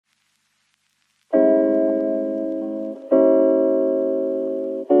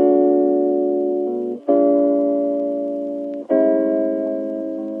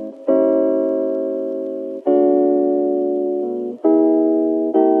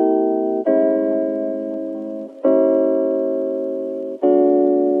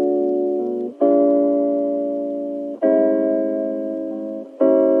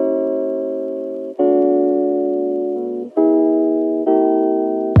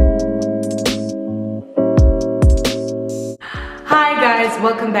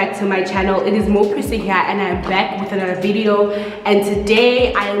welcome back to my channel. It is Mo Prissy here and I'm back with another video, and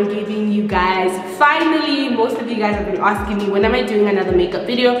today I am giving you guys, finally, most of you guys have been asking me when am I doing another makeup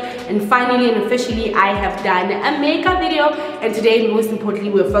video, and finally and officially I have done a makeup video. And today, most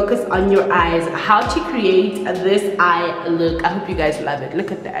importantly, we're focused on your eyes, how to create this eye look. I hope you guys love it.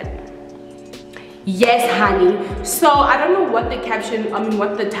 Look at that. Yes, honey. So I don't know what the caption,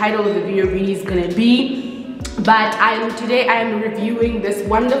 what the title of the video really is gonna be, but today I am reviewing this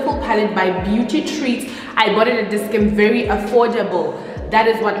wonderful palette by Beauty Treats. I bought it at Discount, very affordable. That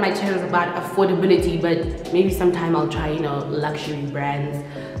is what my channel is about, affordability. But maybe sometime I'll try, luxury brands,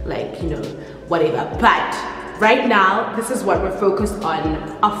 like, whatever. But right now, this is what we're focused on,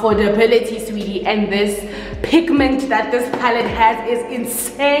 affordability, sweetie. And this pigment that this palette has is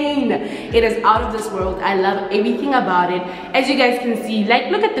insane. It is out of this world. I love everything about it. As you guys can see,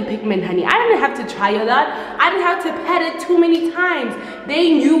 like, look at the pigment, honey. I didn't have to try a lot. I didn't have to pat it too many times. They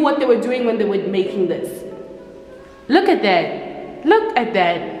knew what they were doing when they were making this. Look at that. Look at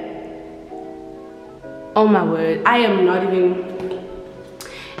that. Oh my word. I am not even...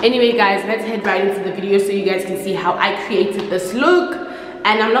 Anyway guys, let's head right into the video so you guys can see how I created this look.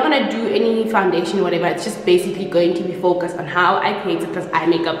 And I'm not gonna do any foundation or whatever. It's just basically going to be focused on how I created this eye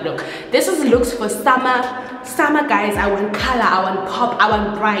makeup look. This is looks for summer. Summer, guys. I want color, I want pop, I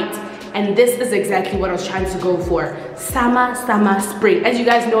want bright. And this is exactly what I was trying to go for. Summer, summer, spring. As you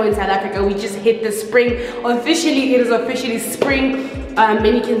guys know, in South Africa, we just hit the spring. Officially, it is officially spring.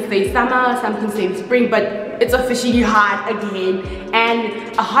 Many can say summer, some can say spring, but it's officially hot again.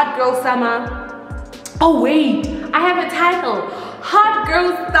 And a hot girl summer. Oh wait, I have a title. Hot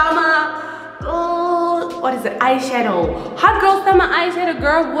girl summer. Oh, what is it? Eyeshadow. Hot girl summer eyeshadow,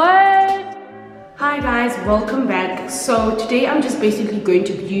 girl. What? Hi guys, welcome back. So today I'm just basically going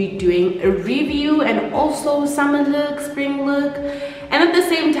to be doing a review and also summer look, spring look, and at the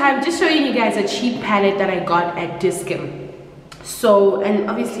same time just showing you guys a cheap palette that I got at Discount. So, and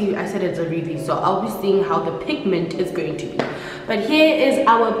obviously I said it's a review, so I'll be seeing how the pigment is going to be. But here is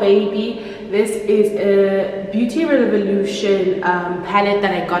our baby. This is a Beauty Revolution palette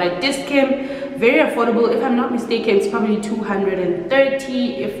that I got at Discount. Very affordable. If I'm not mistaken, it's probably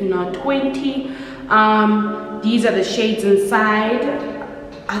 230, if not 20. These are the shades inside.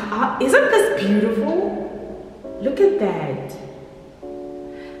 Isn't this beautiful? Look at that.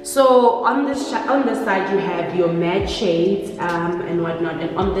 So on this side you have your matte shades and whatnot,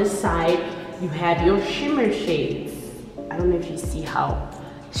 and on this side you have your shimmer shades. I don't know if you see how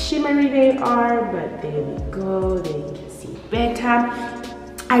shimmery they are, but there we go. There you can see better.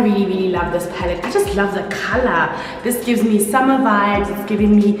 I really love this palette. I just love the color. This gives me summer vibes. It's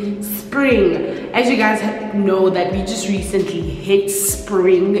giving me spring. As you guys know that we just recently hit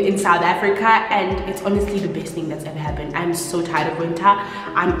spring in South Africa, and it's honestly the best thing that's ever happened. I'm so tired of winter.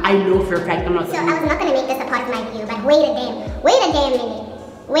 I know for a fact I'm not. So I was not gonna make this a part of my video, but wait a damn minute.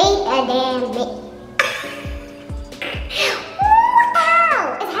 Wait a damn minute. What the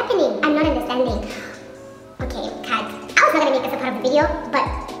hell is happening? I'm not understanding. Okay, cut. I was not gonna make this a part of the video, but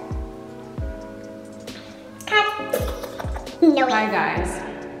cut. No way. Hi guys.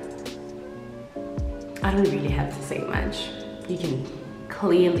 I don't really have to say much. You can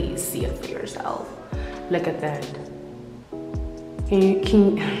clearly see it for yourself. Look at that.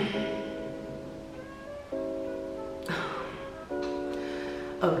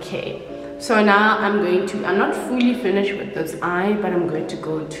 Okay, so now I'm not fully finished with this eye, but I'm going to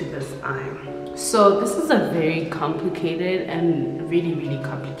go to this eye. So this is a very complicated and really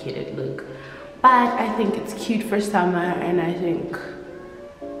complicated look, but I think it's cute for summer. And I think,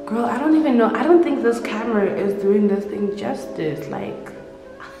 girl, I don't even know, I don't think this camera is doing this thing justice, like.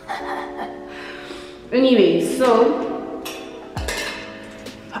 Anyway, so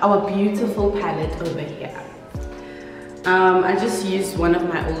our beautiful palette over here. I just used one of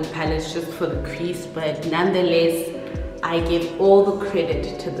my old palettes just for the crease, but nonetheless I give all the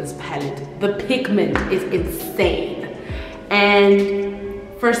credit to this palette. The pigment is insane, and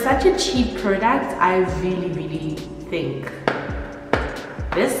for such a cheap product, I really think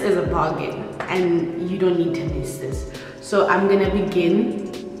this is a bargain, and you don't need to miss this. So I'm gonna begin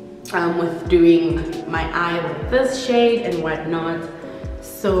with doing my eye with this shade and whatnot.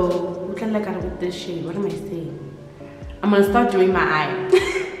 So look at with this shade. What am I saying? I'm gonna start doing my eye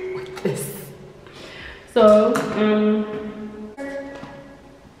with this. So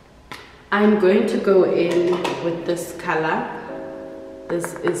I'm going to go in with this color.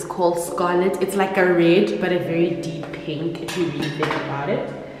 This is called Scarlet. It's like a red, but a very deep pink if you really think about it.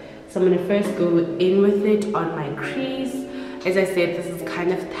 So I'm gonna first go in with it on my crease. As I said, this is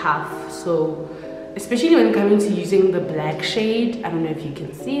kind of tough, so especially when coming to using the black shade. I don't know if you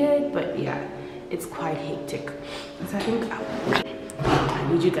can see it, but yeah, it's quite hectic. So I think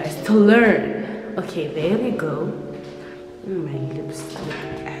I need you guys to learn. Okay, there we go. My lips look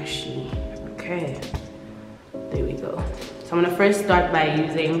ashy. Okay, there we go. So I'm gonna first start by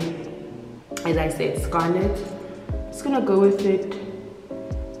using, as I said, Scarlet. Just gonna go with it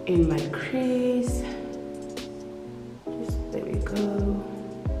in my crease. Just there we go.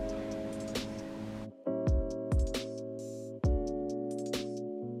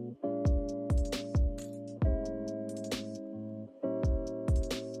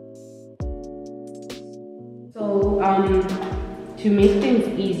 So to make things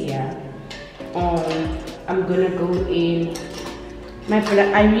easier, I'm gonna go in my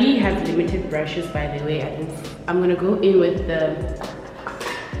palette. I really have limited brushes, by the way. I'm gonna go in with the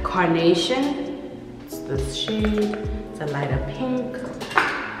Carnation. It's this shade. It's a lighter pink.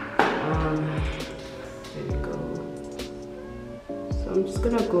 There we go. So I'm just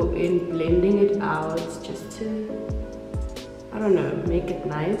gonna go in blending it out just to, I don't know, make it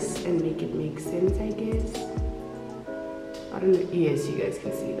nice and make it make sense, I guess. I don't know. Yes, you guys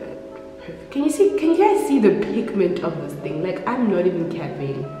can see that. Perfect. Can you guys see the pigment of this thing? Like, I'm not even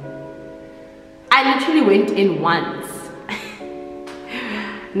capping. I literally went in once.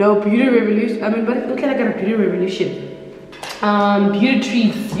 No, Beauty Revolution. I mean, but it looked like I got a Beauty Revolution. Beauty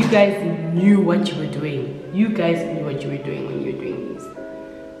Treats. You guys knew what you were doing. You guys knew what you were doing when you were doing these.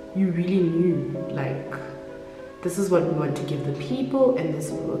 You really knew. Like, this is what we want to give the people, and this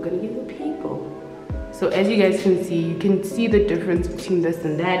is what we're gonna give the people. So as you guys can see, you can see the difference between this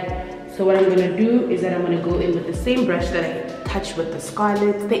and that. So what I'm gonna do is that I'm gonna go in with the same brush that I touched with the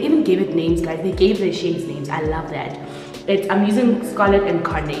Scarlet. They even gave it names, guys. They gave their shades names. I love that. I'm using Scarlet and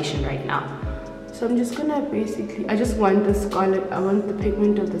Carnation right now. So I'm just gonna basically, I just want the Scarlet, I want the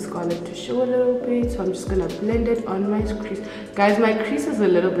pigment of the Scarlet to show a little bit. So I'm just gonna blend it on my crease. Guys, my crease is a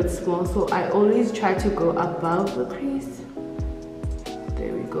little bit small, so I always try to go above the crease.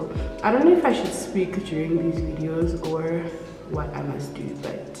 There we go. I don't know if I should speak during these videos or what I must do,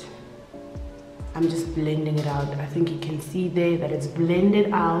 but I'm just blending it out. I think you can see there that it's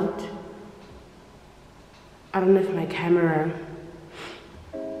blended out. I don't know if my camera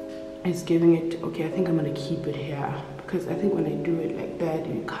is giving it. Okay, I think I'm gonna keep it here because I think when I do it like that,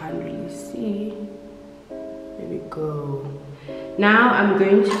 you can't really see. There we go. Now I'm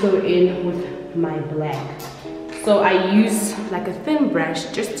going to go in with my black. So I use like a thin brush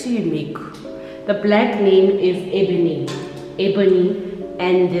just to make, the black name is Ebony,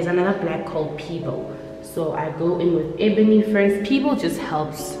 and there's another black called People. So I go in with Ebony first. People just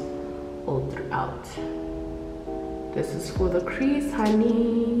helps all throughout. This is for the crease,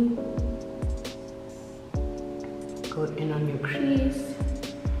 honey. Go in on your crease.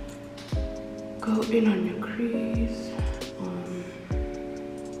 Go in on your crease.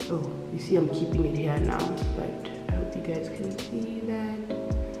 Oh, you see I'm keeping it here now, but I hope you guys can see that.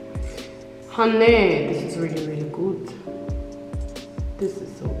 Honey, this is really, really good. This is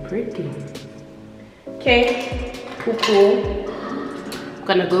so pretty. Okay, cool. I'm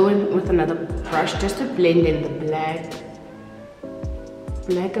gonna go in with another brush just to blend in the black.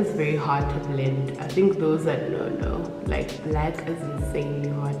 Black is very hard to blend. I think those that know, like black is insanely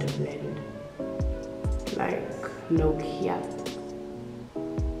hard to blend. Like, no cap.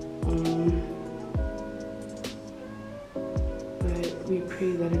 But we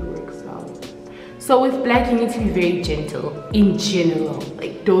pray that it works out. So with black, you need to be very gentle in general.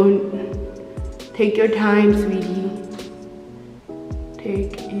 Like, don't, take your time, sweetie.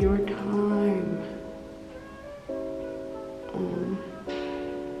 Take your time.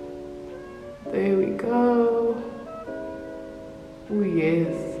 There we go. Oh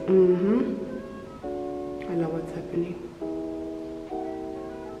yes. I love what's happening.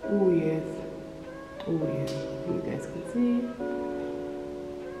 Oh yes. Oh yes. You guys can see.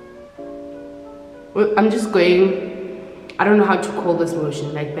 Well, I'm just going, I don't know how to call this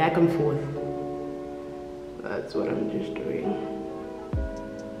motion, like back and forth. That's what I'm just doing.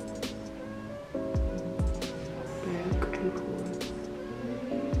 Back and forth.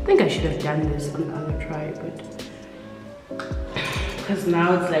 I think I should have done this on the other try, but because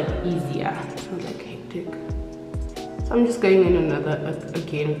now it's like easier. It's not like hectic. So I'm just going in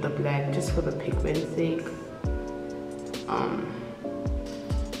again with the black, just for the pigment's sake.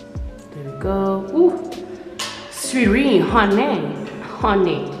 There we go. Ooh, sweetie, honey.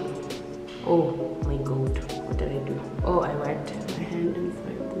 Oh my god, what did I do? Oh, I wiped my hand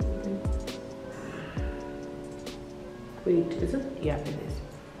inside this thing. Wait, is it? Yeah, it is.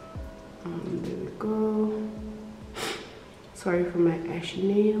 There we go. Sorry for my ashy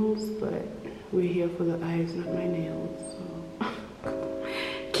nails, but we're here for the eyes, not my nails. So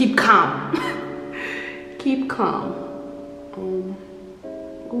keep calm. Keep calm.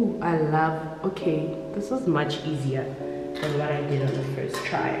 Oh, I love. Okay, this is much easier than what I did on the first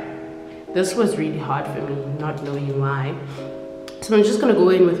try. This was really hard for me, not knowing why. So I'm just gonna go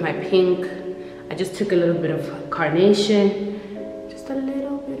in with my pink. I just took a little bit of carnation, just a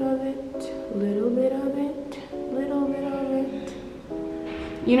little bit of it, a little bit of it, a little bit of it.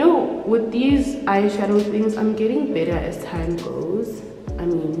 You know, with these eyeshadow things, I'm getting better as time goes. I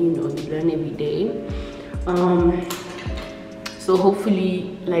mean, you know, you learn every day. So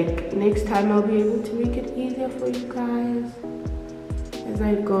hopefully, like, next time I'll be able to make it easier for you guys as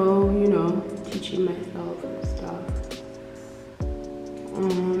I go, you know, teaching myself and stuff.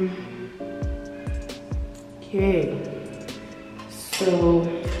 Okay, so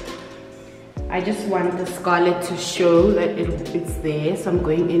I just want the scarlet to show that it's there, so I'm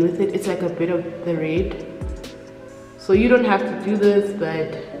going in with it. It's like a bit of the red, so you don't have to do this,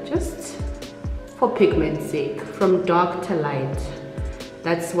 but just for pigment's sake, from dark to light.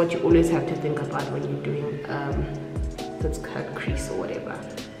 That's what you always have to think about when you're doing this cut crease or whatever.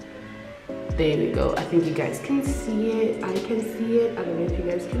 There we go. I think you guys can see it. I can see it. I don't know if you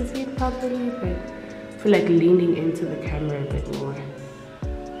guys can see it properly, but I feel like leaning into the camera a bit more.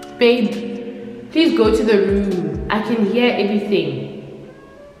 Babe, please go to the room. I can hear everything.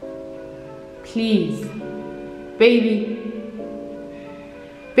 Please. Baby.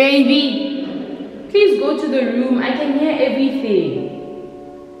 Baby. Please go to the room. I can hear everything.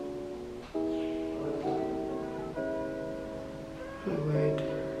 My word.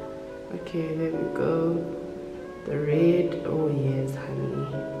 Okay, there we go. The red. Oh yes, honey.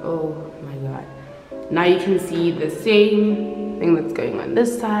 Oh my god. Now you can see the same thing that's going on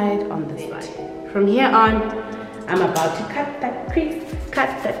this side, on this side. From here on, I'm about to cut that crease, cut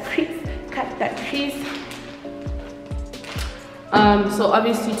that crease, cut that crease. So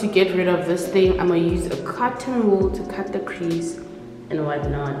obviously to get rid of this thing, I'm gonna use a cotton wool to cut the crease and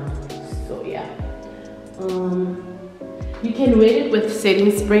whatnot. So yeah. You can wet it with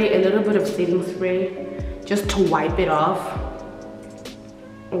setting spray, a little bit of setting spray, just to wipe it off.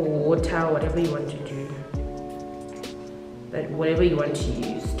 Or water, whatever you want to do. But whatever you want to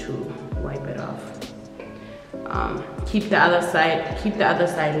use to wipe it off. Keep the other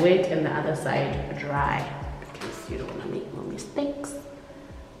side wet and the other side dry, because you don't want to make more mistakes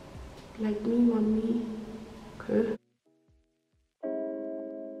like me, mommy. Okay.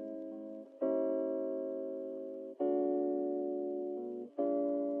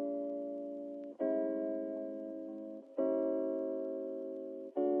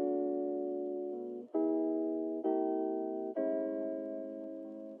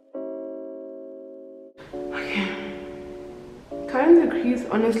 Cutting the crease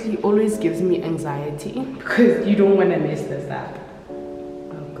honestly always gives me anxiety because you don't want to mess this up.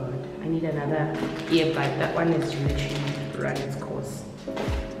 Oh god, I need another earbud. That one is literally run its course.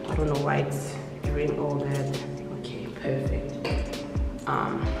 I don't know why it's doing all that. Okay, perfect.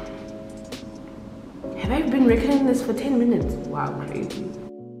 Have I been recording this for 10 minutes? Wow, crazy.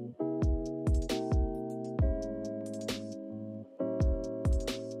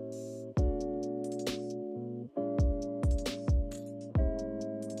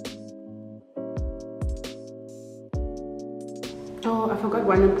 Oh, I forgot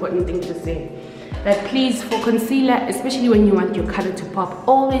one important thing to say. That please, for concealer, especially when you want your color to pop,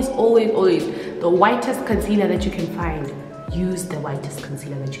 always, the whitest concealer that you can find. Use the whitest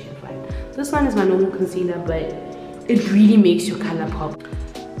concealer that you can find. This one is my normal concealer, but it really makes your color pop.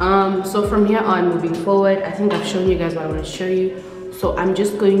 So from here on, moving forward, I think I've shown you guys what I want to show you. So I'm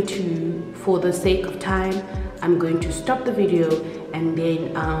just going to, for the sake of time, I'm going to stop the video and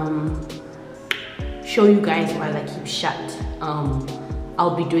then show you guys while I keep shut.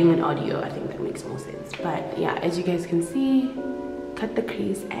 I'll be doing an audio. I think that makes more sense. But yeah, as you guys can see, cut the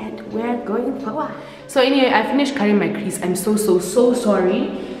crease and we're going forward. So anyway, I finished cutting my crease. I'm so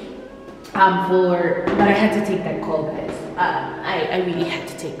sorry but I had to take that call, guys. I really had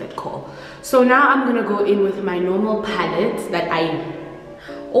to take that call. So now I'm gonna go in with my normal palette that I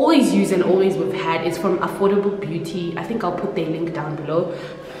always use and always have had. It's from Affordable Beauty. I think I'll put their link down below.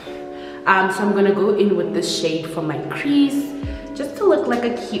 So I'm gonna go in with this shade for my crease, just to look like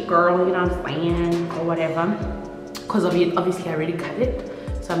a cute girl, you know what I'm saying, or whatever. Because obviously I already cut it,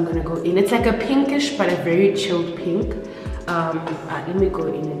 so I'm gonna go in. It's like a pinkish, but a very chilled pink. Let me go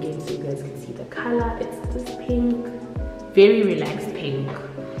in again so you guys can see the color. It's this pink, very relaxed pink,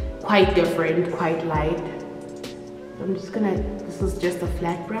 quite different, quite light. So I'm just gonna. This is just a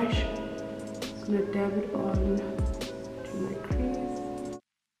flat brush. I'm gonna dab it on to my crease.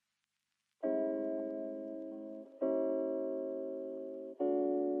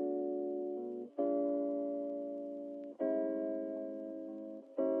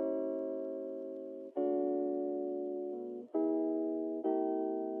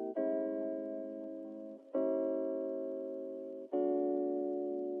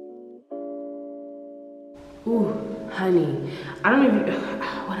 Ooh, honey, I don't know if you,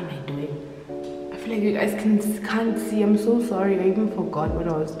 what am I doing? I feel like you guys can't see. I'm so sorry. I even forgot what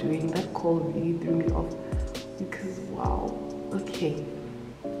I was doing. That call really threw me off because wow. Okay,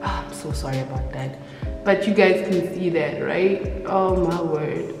 I'm so sorry about that. But you guys can see that, right? Oh my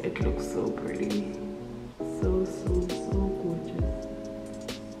word, it looks so pretty. So gorgeous.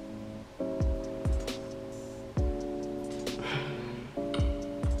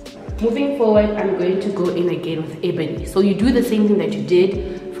 Moving forward, I'm going to go in again with ebony. So you do the same thing that you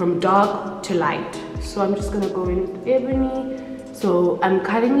did from dark to light. So I'm just gonna go in with ebony. So I'm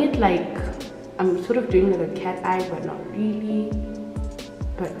cutting it like, I'm sort of doing like a cat eye, but not really.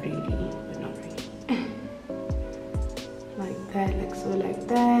 But not really. Like that, like so, like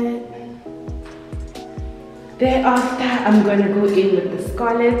that. Thereafter, I'm gonna go in with the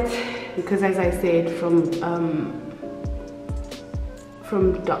scarlet because, as I said, from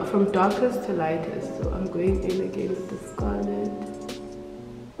darkest to lightest. So I'm going in again with the scarlet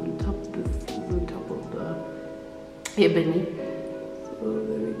on top of the ebony. So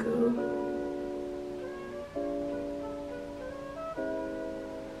there we go.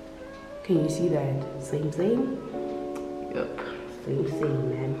 Can you see that? Same. Yep, same,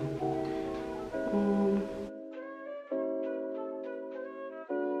 man.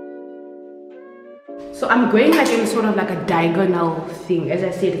 So I'm going like in sort of like a diagonal thing. As I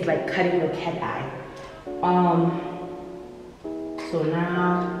said, it's like cutting a cat eye. So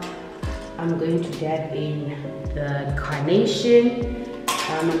now I'm going to dab in the carnation.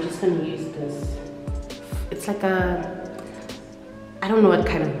 I'm just gonna use this. It's like a, I don't know what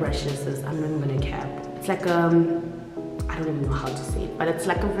kind of brush this is. I'm not even gonna cap. It's like I don't even know how to say it, but it's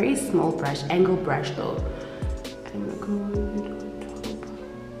like a very small brush, angle brush though. I'm gonna go with it on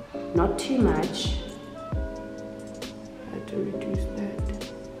top. Not too much. To reduce that,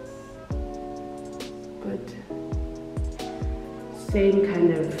 but same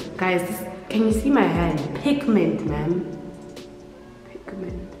kind of, guys, can you see my hand? Pigment, man,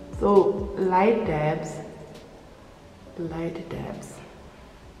 pigment. So light dabs.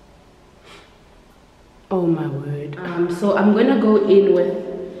 Oh my word. So I'm gonna go in with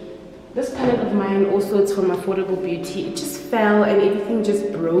this palette of mine. Also, it's from Affordable Beauty. It just fell and everything just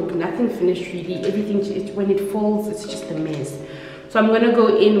broke. Nothing finished really. Everything, when it falls, it's just a mess. So I'm gonna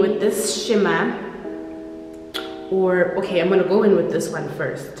go in with this shimmer. Or, okay, I'm gonna go in with this one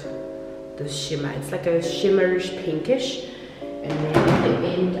first. This shimmer. It's like a shimmerish pinkish. And then at the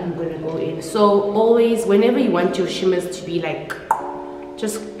end, I'm gonna go in. So always, whenever you want your shimmers to be like,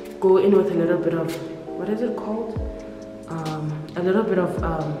 just go in with a little bit of, what is it called? A little bit of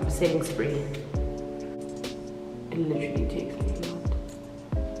setting spray. It literally takes me out.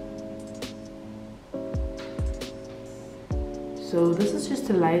 So this is just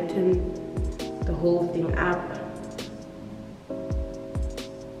to lighten the whole thing up.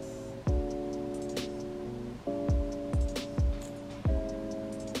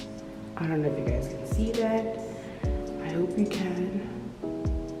 I don't know if you guys can see that. I hope you can.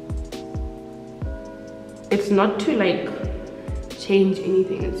 It's not to like change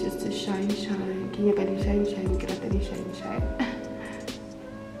anything, it's just to shine. Can you get it shine? Get it shine.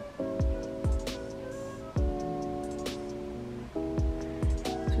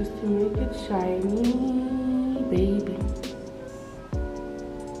 Just to make it shiny, baby.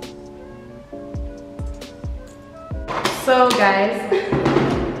 So guys,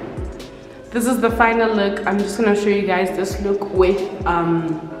 this is the final look. I'm just gonna show you guys this look with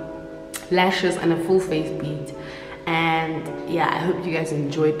lashes and a full face bead. And yeah, I hope you guys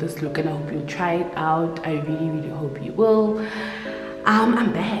enjoyed this look and I hope you try it out. I really hope you will.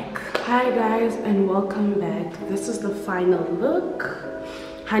 I'm back. Hi guys and welcome back. This is the final look.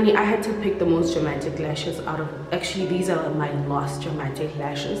 Honey, I had to pick the most dramatic lashes out of, actually these are my last dramatic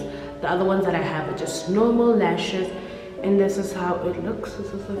lashes. The other ones that I have are just normal lashes, and this is how it looks.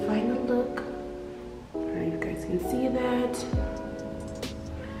 This is the final look. Alright, you guys can see that.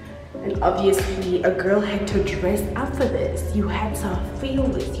 And obviously a girl had to dress up for this. You had to feel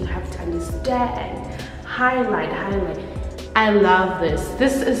this, you have to understand. Highlight. I love this.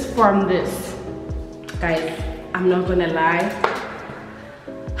 This is from this. Guys, I'm not gonna lie.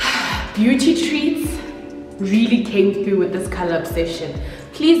 Beauty Treats really came through with this color obsession.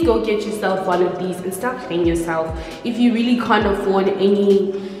 please go get yourself one of these and start playing yourself. If you really can't afford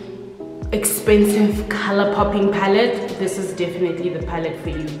any expensive color popping palette, this is definitely the palette for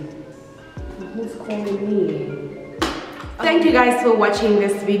you. Who's calling me? Thank you guys for watching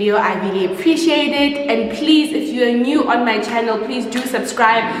this video. I really appreciate it. And please, if you are new on my channel, please do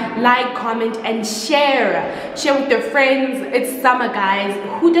subscribe, like, comment, and share. Share with your friends. It's summer, guys.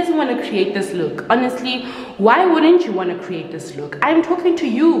 Who doesn't want to create this look? Honestly, why wouldn't you want to create this look? I'm talking to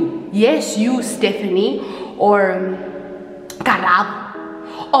you. Yes, you, Stephanie, or Karab,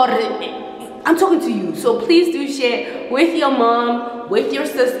 or I'm talking to you. So please do share with your mom, with your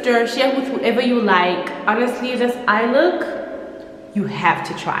sister, share with whoever you like. Honestly, this eye look, you have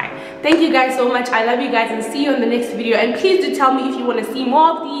to try. Thank you guys so much. I love you guys and see you in the next video. And please do tell me if you want to see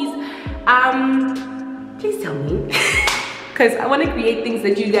more of these. Please tell me. Because I want to create things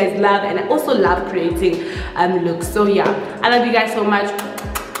that you guys love, and I also love creating looks. So yeah, I love you guys so much.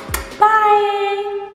 Bye.